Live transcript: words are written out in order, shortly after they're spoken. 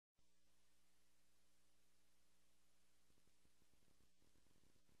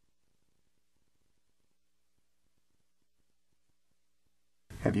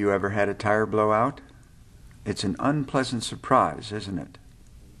Have you ever had a tire blow out? It's an unpleasant surprise, isn't it?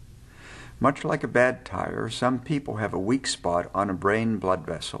 Much like a bad tire, some people have a weak spot on a brain blood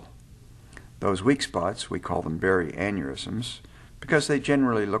vessel. Those weak spots, we call them berry aneurysms, because they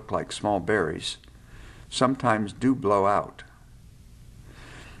generally look like small berries, sometimes do blow out.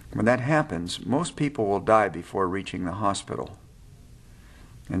 When that happens, most people will die before reaching the hospital.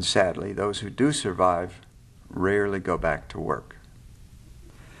 And sadly, those who do survive rarely go back to work.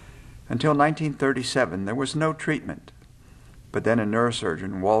 Until 1937, there was no treatment. But then a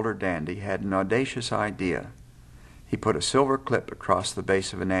neurosurgeon, Walter Dandy, had an audacious idea. He put a silver clip across the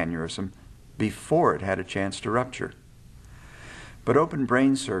base of an aneurysm before it had a chance to rupture. But open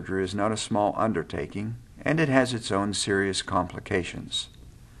brain surgery is not a small undertaking, and it has its own serious complications.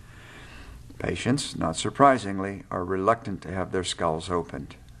 Patients, not surprisingly, are reluctant to have their skulls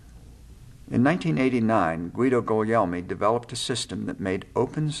opened. In 1989, Guido Guglielmi developed a system that made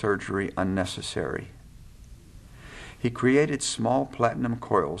open surgery unnecessary. He created small platinum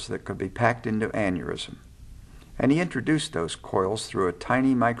coils that could be packed into aneurysm, and he introduced those coils through a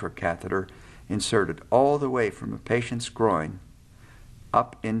tiny microcatheter inserted all the way from a patient's groin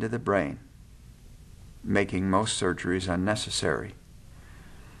up into the brain, making most surgeries unnecessary.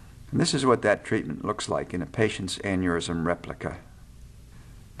 And this is what that treatment looks like in a patient's aneurysm replica.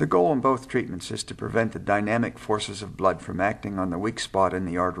 The goal in both treatments is to prevent the dynamic forces of blood from acting on the weak spot in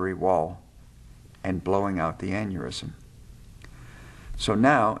the artery wall and blowing out the aneurysm. So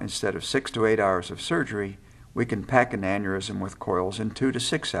now, instead of 6 to 8 hours of surgery, we can pack an aneurysm with coils in 2 to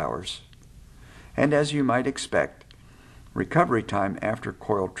 6 hours. And as you might expect, recovery time after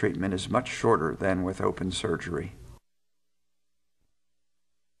coil treatment is much shorter than with open surgery.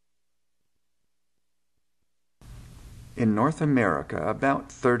 In North America,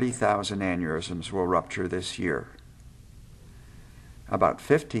 about 30,000 aneurysms will rupture this year. About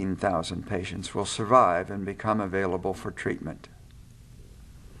 15,000 patients will survive and become available for treatment.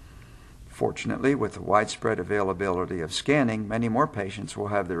 Fortunately, with the widespread availability of scanning, many more patients will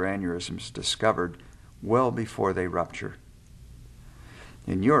have their aneurysms discovered well before they rupture.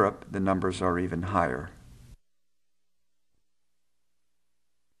 In Europe, the numbers are even higher.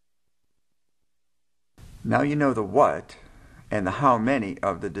 Now you know the what and the how many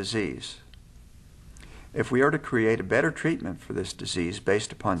of the disease. If we are to create a better treatment for this disease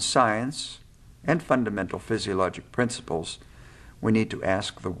based upon science and fundamental physiologic principles, we need to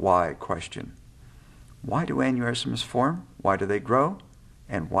ask the why question. Why do aneurysms form? Why do they grow?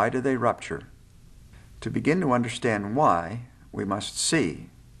 And why do they rupture? To begin to understand why, we must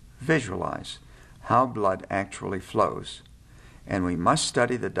see, visualize, how blood actually flows, and we must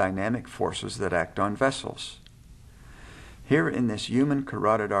study the dynamic forces that act on vessels. Here in this human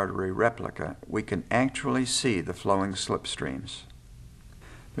carotid artery replica, we can actually see the flowing slipstreams.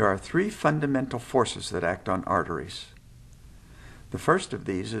 There are 3 fundamental forces that act on arteries. The first of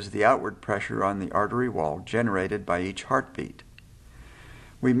these is the outward pressure on the artery wall generated by each heartbeat.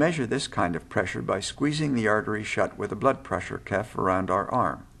 We measure this kind of pressure by squeezing the artery shut with a blood pressure cuff around our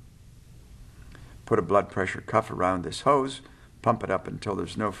arm. Put a blood pressure cuff around this hose, pump it up until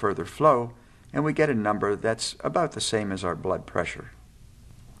there's no further flow, and we get a number that's about the same as our blood pressure.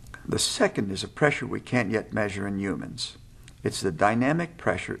 The second is a pressure we can't yet measure in humans. It's the dynamic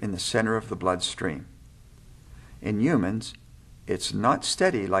pressure in the center of the bloodstream. In humans, it's not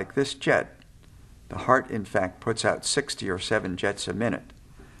steady like this jet. The heart, in fact, puts out 60 or 7 jets a minute,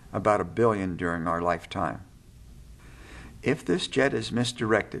 about 1 billion during our lifetime. If this jet is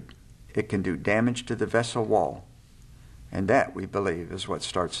misdirected, it can do damage to the vessel wall, and that, we believe, is what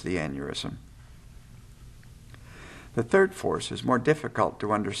starts the aneurysm. The third force is more difficult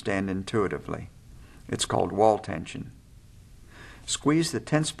to understand intuitively. It's called wall tension. Squeeze the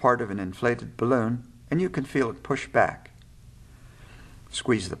tense part of an inflated balloon, and you can feel it push back.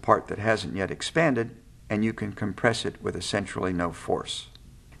 Squeeze the part that hasn't yet expanded, and you can compress it with essentially no force.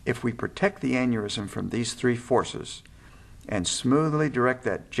 If we protect the aneurysm from these 3 forces and smoothly direct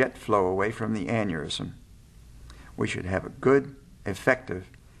that jet flow away from the aneurysm, we should have a good, effective,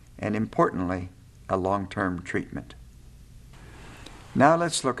 and importantly, a long-term treatment. Now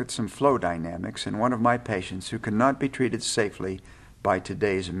let's look at some flow dynamics in one of my patients who cannot be treated safely by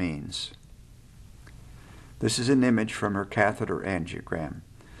today's means. This is an image from her catheter angiogram.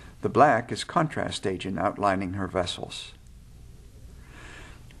 The black is contrast agent outlining her vessels.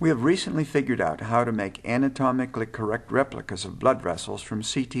 We have recently figured out how to make anatomically correct replicas of blood vessels from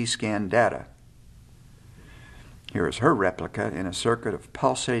CT scan data. Here is her replica in a circuit of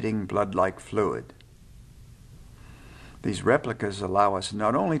pulsating blood-like fluid. These replicas allow us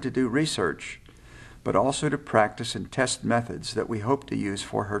not only to do research, but also to practice and test methods that we hope to use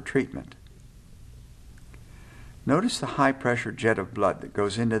for her treatment. Notice the high-pressure jet of blood that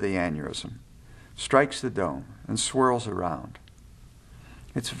goes into the aneurysm, strikes the dome, and swirls around.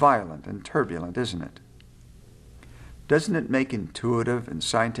 It's violent and turbulent, isn't it? Doesn't it make intuitive and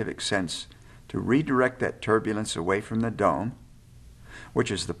scientific sense to redirect that turbulence away from the dome,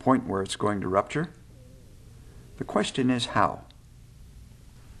 which is the point where it's going to rupture? The question is how?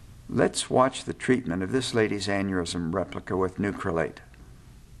 Let's watch the treatment of this lady's aneurysm replica with Neucrylate.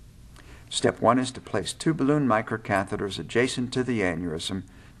 Step 1 is to place 2 balloon microcatheters adjacent to the aneurysm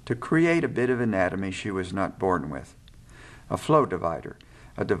to create a bit of anatomy she was not born with. A flow divider,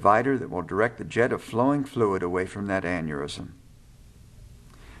 a divider that will direct the jet of flowing fluid away from that aneurysm.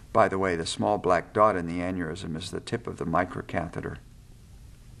 By the way, the small black dot in the aneurysm is the tip of the microcatheter.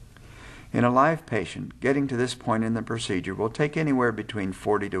 In a live patient, getting to this point in the procedure will take anywhere between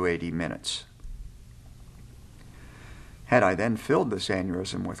 40 to 80 minutes. Had I then filled this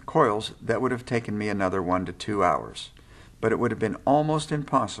aneurysm with coils, that would have taken me another 1 to 2 hours, but it would have been almost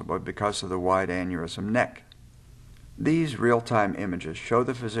impossible because of the wide aneurysm neck. These real-time images show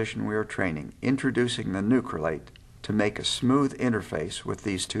the physician we are training introducing the Neucrylate to make a smooth interface with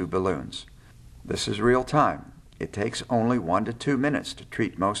these 2 balloons. This is real time. It takes only 1 to 2 minutes to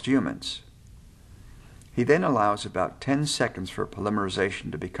treat most humans. He then allows about 10 seconds for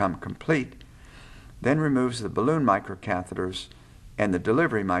polymerization to become complete, then removes the balloon microcatheters and the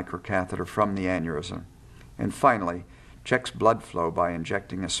delivery microcatheter from the aneurysm, and finally checks blood flow by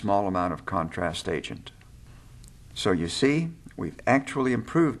injecting a small amount of contrast agent. So you see, we've actually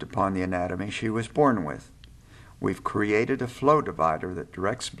improved upon the anatomy she was born with. We've created a flow divider that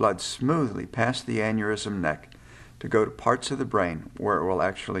directs blood smoothly past the aneurysm neck to go to parts of the brain where it will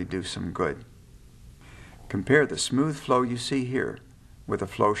actually do some good. Compare the smooth flow you see here with the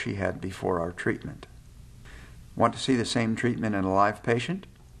flow she had before our treatment. Want to see the same treatment in a live patient?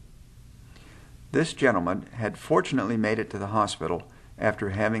 This gentleman had fortunately made it to the hospital after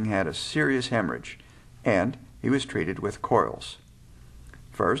having had a serious hemorrhage, and he was treated with coils.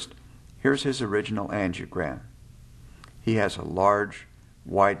 First, here's his original angiogram. He has a large,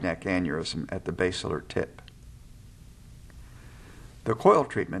 wide neck aneurysm at the basilar tip. The coil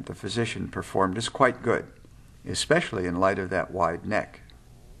treatment the physician performed is quite good, especially in light of that wide neck.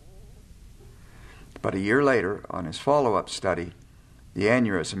 But a year later, on his follow-up study, the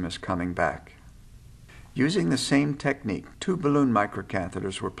aneurysm is coming back. Using the same technique, 2 balloon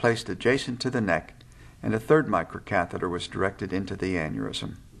microcatheters were placed adjacent to the neck, and a 3rd microcatheter was directed into the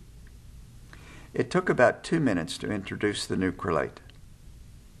aneurysm. It took about 2 minutes to introduce the Neucrylate.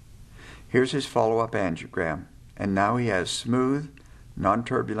 Here's his follow-up angiogram, and now he has smooth,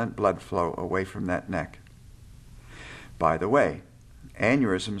 non-turbulent blood flow away from that neck. By the way,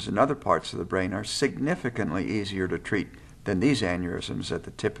 aneurysms in other parts of the brain are significantly easier to treat than these aneurysms at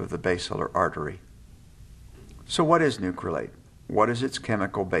the tip of the basilar artery. So what is Neucrylate? What is its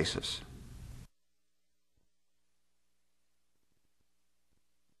chemical basis?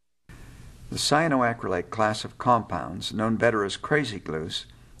 The cyanoacrylate class of compounds, known better as crazy glues,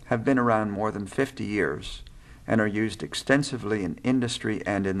 have been around more than 50 years and are used extensively in industry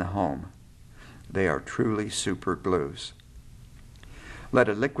and in the home. They are truly super glues. Let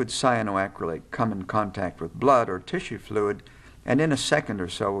a liquid cyanoacrylate come in contact with blood or tissue fluid, and in a second or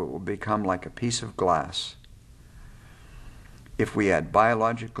so it will become like a piece of glass. If we add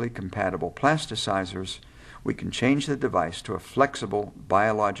biologically compatible plasticizers, we can change the device to a flexible,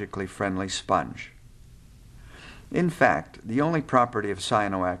 biologically friendly sponge. In fact, the only property of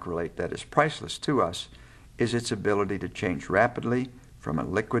cyanoacrylate that is priceless to us is its ability to change rapidly from a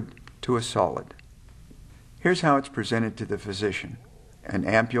liquid to a solid. Here's how it's presented to the physician: an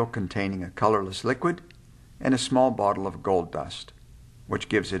ampule containing a colorless liquid and a small bottle of gold dust, which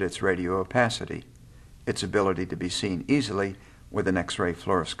gives it its radio opacity, its ability to be seen easily with an X-ray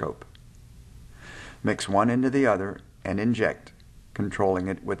fluoroscope. Mix one into the other and inject, controlling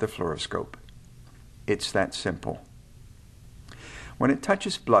it with the fluoroscope. It's that simple. When it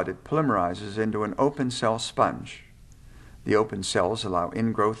touches blood, it polymerizes into an open cell sponge. The open cells allow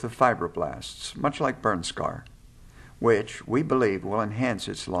ingrowth of fibroblasts, much like burn scar, which we believe will enhance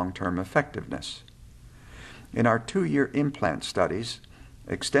its long-term effectiveness. In our 2-year implant studies,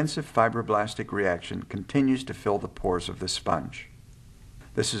 extensive fibroblastic reaction continues to fill the pores of the sponge.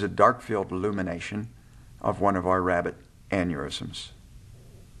 This is a dark field illumination of one of our rabbit aneurysms.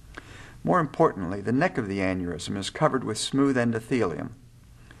 More importantly, the neck of the aneurysm is covered with smooth endothelium.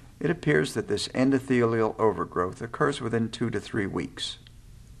 It appears that this endothelial overgrowth occurs within 2 to 3 weeks.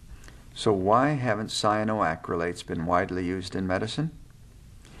 So why haven't cyanoacrylates been widely used in medicine?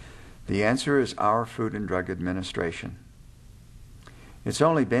 The answer is our Food and Drug Administration. It's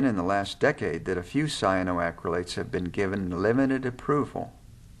only been in the last decade that a few cyanoacrylates have been given limited approval.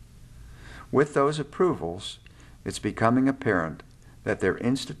 With those approvals, it's becoming apparent that their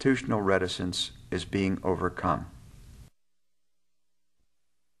institutional reticence is being overcome.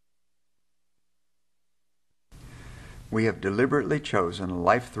 We have deliberately chosen a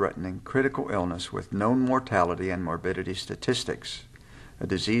life-threatening critical illness with known mortality and morbidity statistics, a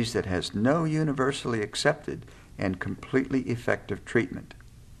disease that has no universally accepted and completely effective treatment.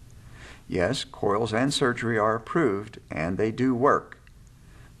 Yes, coils and surgery are approved, and they do work,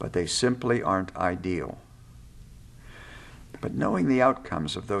 but they simply aren't ideal. But knowing the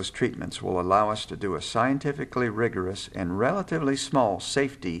outcomes of those treatments will allow us to do a scientifically rigorous and relatively small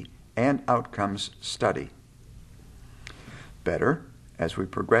safety and outcomes study. Better, as we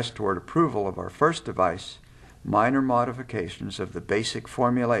progress toward approval of our first device, minor modifications of the basic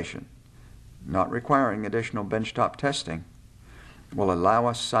formulation, not requiring additional benchtop testing, will allow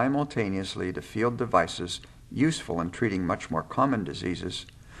us simultaneously to field devices useful in treating much more common diseases,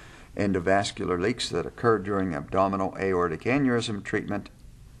 endovascular leaks that occur during abdominal aortic aneurysm treatment,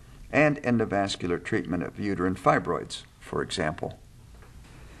 and endovascular treatment of uterine fibroids, for example.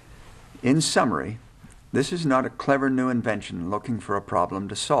 In summary, this is not a clever new invention looking for a problem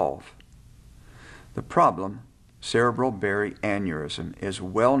to solve. The problem, cerebral berry aneurysm, is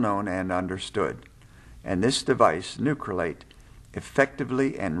well known and understood, and this device, Neucrylate,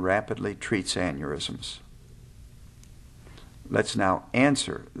 effectively and rapidly treats aneurysms. Let's now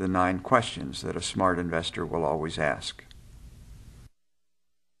answer the 9 questions that a smart investor will always ask.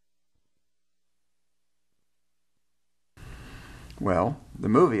 Well, the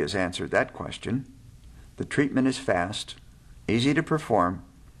movie has answered that question. The treatment is fast, easy to perform,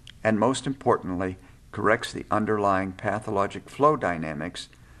 and most importantly, corrects the underlying pathologic flow dynamics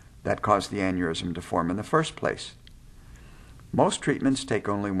that cause the aneurysm to form in the first place. Most treatments take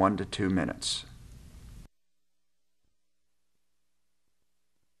only 1 to 2 minutes.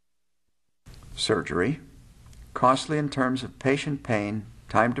 Surgery, costly in terms of patient pain,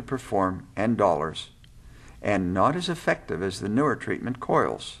 time to perform, and dollars, and not as effective as the newer treatment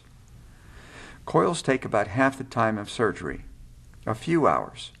coils. Coils take about half the time of surgery, a few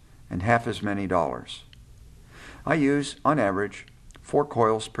hours, and half as many dollars. I use, on average, 4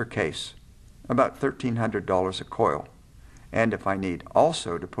 coils per case, about $1,300 a coil, and if I need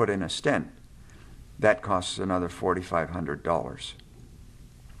also to put in a stent, that costs another $4,500.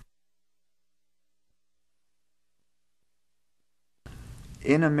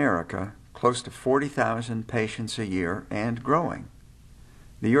 In America, close to 40,000 patients a year and growing.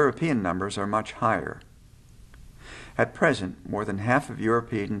 The European numbers are much higher. At present, more than half of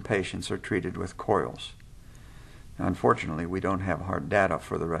European patients are treated with coils. Now, unfortunately, we don't have hard data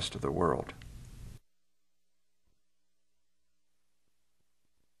for the rest of the world.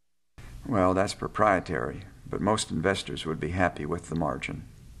 Well, that's proprietary, but most investors would be happy with the margin.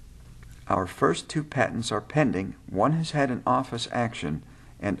 Our first 2 patents are pending. One has had an office action,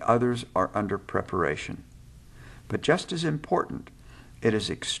 and others are under preparation. But just as important, it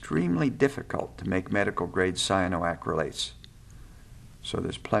is extremely difficult to make medical-grade cyanoacrylates. So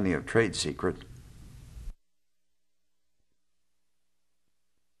there's plenty of trade secret.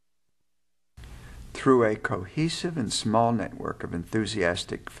 Through a cohesive and small network of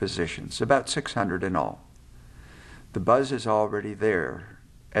enthusiastic physicians, about 600 in all, the buzz is already there,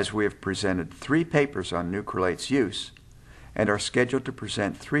 as we have presented 3 papers on Neucrylate's use and are scheduled to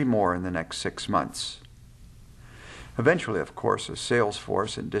present 3 more in the next 6 months. Eventually, of course, a sales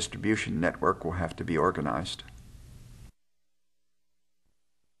force and distribution network will have to be organized.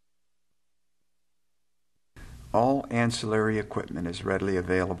 All ancillary equipment is readily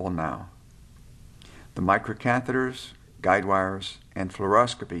available now. The microcatheters, guide wires, and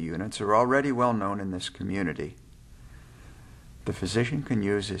fluoroscopy units are already well known in this community. The physician can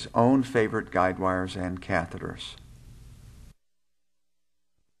use his own favorite guide wires and catheters.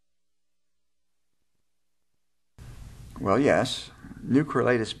 Well, yes,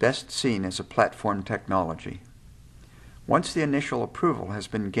 Neucrylate is best seen as a platform technology. Once the initial approval has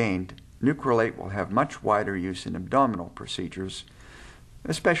been gained, Neucrylate will have much wider use in abdominal procedures,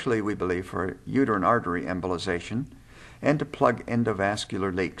 especially, we believe, for uterine artery embolization and to plug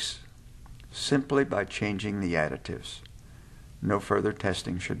endovascular leaks, simply by changing the additives. No further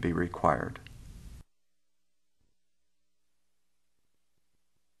testing should be required.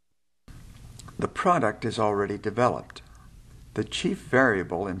 The product is already developed. The chief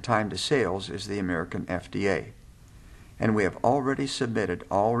variable in time to sales is the American FDA, and we have already submitted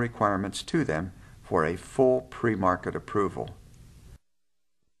all requirements to them for a full pre-market approval.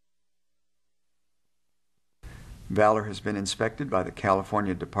 Valor has been inspected by the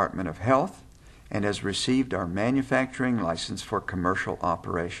California Department of Health and has received our manufacturing license for commercial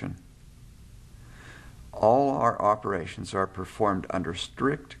operation. All our operations are performed under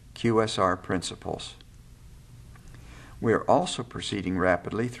strict QSR principles. We are also proceeding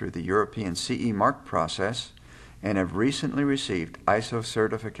rapidly through the European CE mark process and have recently received ISO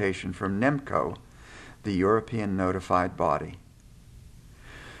certification from NEMCO, the European notified body.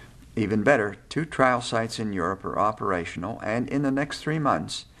 Even better, 2 trial sites in Europe are operational, and in the next 3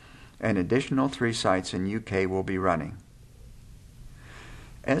 months, an additional 3 sites in UK will be running.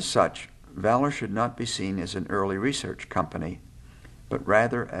 As such, Valor should not be seen as an early research company, but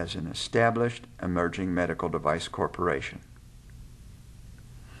rather as an established emerging medical device corporation.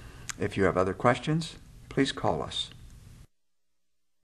 If you have other questions, please call us.